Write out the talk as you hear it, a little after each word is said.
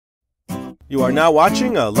You are now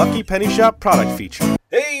watching a Lucky Penny Shop product feature.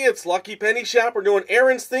 Hey, it's Lucky Penny Shop. We're doing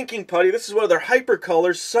Aaron's Thinking Putty. This is one of their hyper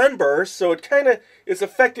colors, Sunburst, so it kind of is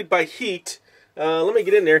affected by heat. Let me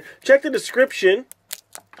get in there. Check the description.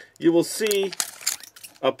 You will see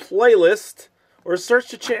a playlist or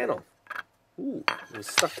search the channel. Ooh, it was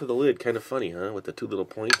stuck to the lid. Kind of funny, huh? With the two little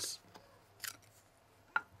points.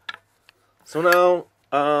 So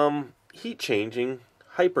now, heat changing,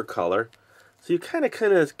 hyper color. So you kind of.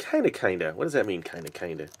 What does that mean,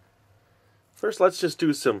 kind of? First, let's just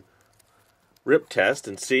do some rip test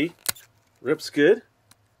and see. Rip's good.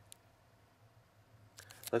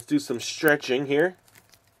 Let's do some stretching here.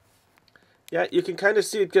 Yeah, you can kind of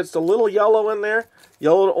see it gets a little yellow in there.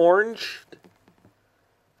 Yellow to orange.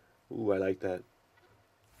 Ooh, I like that.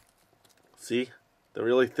 See? The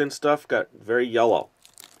really thin stuff got very yellow.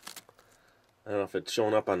 I don't know if it's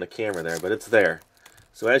showing up on the camera there, but it's there.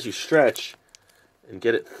 So as you stretch and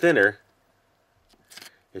get it thinner,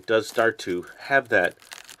 it does start to have that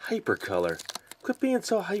hyper color. Quit being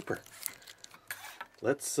so hyper.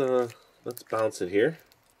 Let's bounce it here.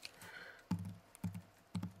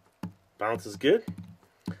 Bounce is good.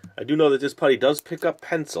 I do know that this putty does pick up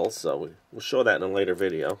pencil, so we'll show that in a later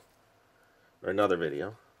video. Or another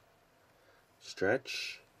video.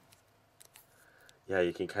 Stretch. Yeah,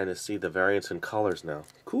 you can kind of see the variance in colors now.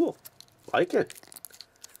 Cool. Like it.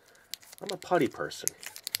 I'm a putty person.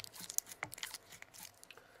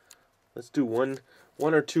 Let's do one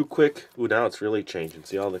or two quick. Ooh, now it's really changing.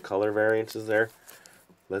 See all the color variances there?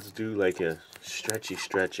 Let's do like a stretchy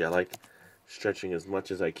stretch. I like stretching as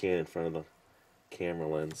much as I can in front of the camera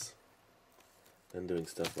lens. And doing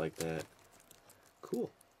stuff like that.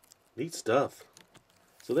 Cool. Neat stuff.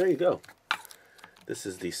 So there you go. This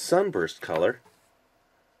is the Sunburst color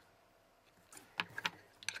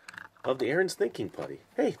of the Aaron's Thinking Putty.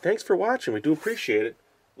 Hey, thanks for watching. We do appreciate it.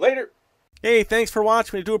 Later. Hey, thanks for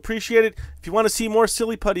watching. We do appreciate it. If you want to see more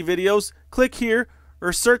silly putty videos, click here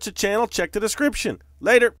or search the channel. Check the description.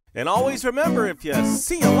 Later. And always remember, if you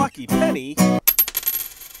see a lucky penny,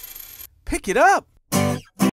 pick it up.